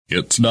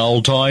It's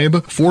now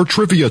time for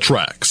Trivia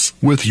Tracks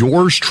with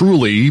yours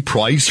truly,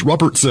 Price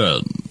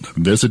Robertson.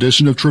 This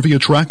edition of Trivia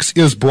Tracks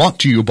is brought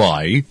to you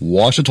by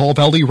Washita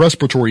Valley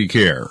Respiratory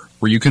Care,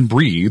 where you can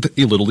breathe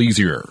a little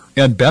easier,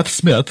 and Beth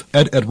Smith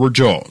at Edward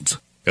Jones.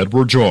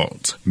 Edward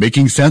Jones,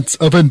 making sense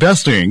of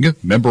investing,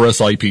 member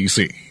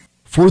SIPC.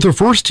 For the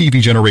first TV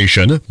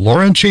generation,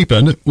 Lauren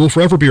Chapin will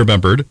forever be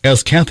remembered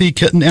as Kathy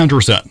Kitten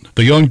Anderson,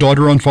 the young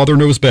daughter on Father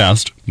Knows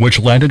Best, which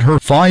landed her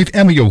 5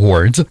 Emmy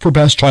Awards for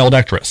Best Child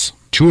Actress.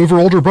 2 of her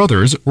older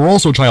brothers were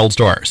also child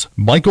stars,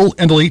 Michael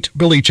and late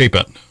Billy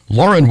Chapin.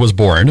 Lauren was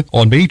born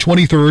on May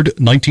 23,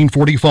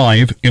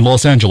 1945 in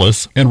Los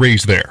Angeles and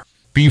raised there.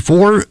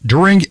 Before,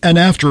 during, and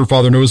after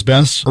Father Knows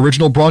Best's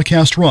original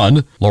broadcast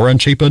run, Lauren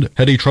Chapin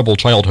had a troubled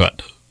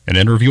childhood. In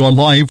an interview on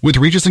Live with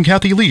Regis and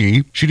Kathy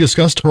Lee, she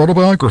discussed her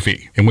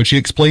autobiography, in which she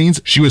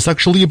explains she was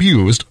sexually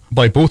abused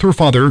by both her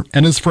father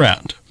and his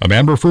friend, a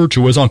man referred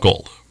to as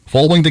Uncle.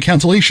 Following the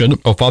cancellation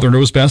of Father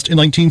Knows Best in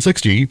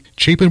 1960,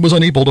 Chapin was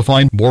unable to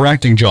find more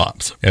acting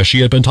jobs, as she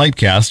had been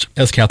typecast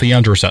as Kathy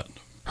Anderson.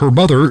 Her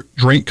mother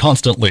drank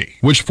constantly,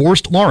 which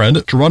forced Lauren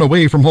to run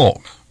away from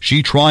home.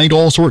 She tried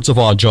all sorts of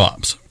odd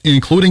jobs,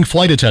 including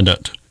flight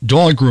attendant,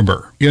 dog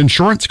groomer,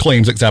 insurance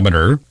claims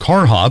examiner,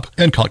 car hop,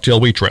 and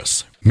cocktail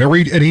waitress.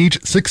 Married at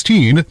age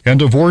 16 and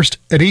divorced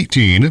at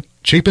 18,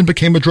 Chapin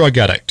became a drug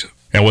addict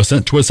and was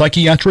sent to a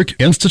psychiatric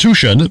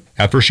institution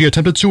after she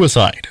attempted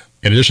suicide.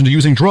 In addition to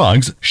using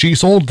drugs, she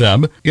sold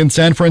them in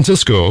San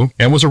Francisco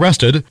and was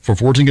arrested for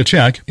forging a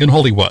check in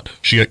Hollywood.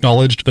 She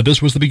acknowledged that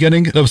this was the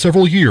beginning of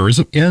several years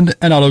in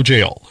and out of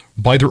jail.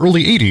 By the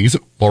early 80s,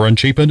 Lauren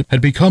Chapin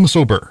had become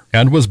sober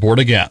and was born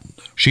again.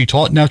 She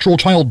taught natural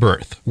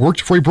childbirth,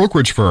 worked for a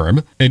brokerage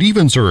firm, and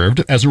even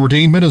served as an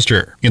ordained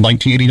minister. In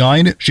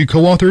 1989, she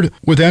co-authored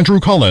with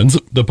Andrew Collins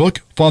the book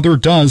Father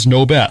Does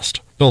Know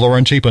Best, the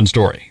Lauren Chapin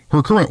story.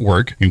 Her current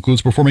work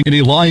includes performing in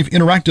a live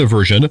interactive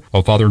version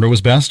of Father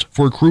Knows Best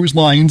for cruise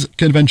lines,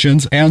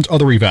 conventions, and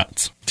other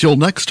events. Till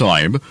next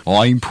time,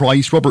 I'm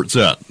Price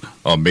Robertson.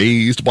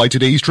 Amazed by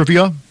today's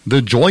trivia?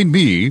 Then join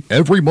me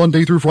every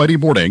Monday through Friday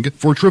morning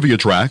for Trivia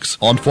Tracks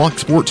on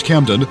Fox Sports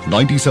Camden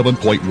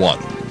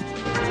 97.1.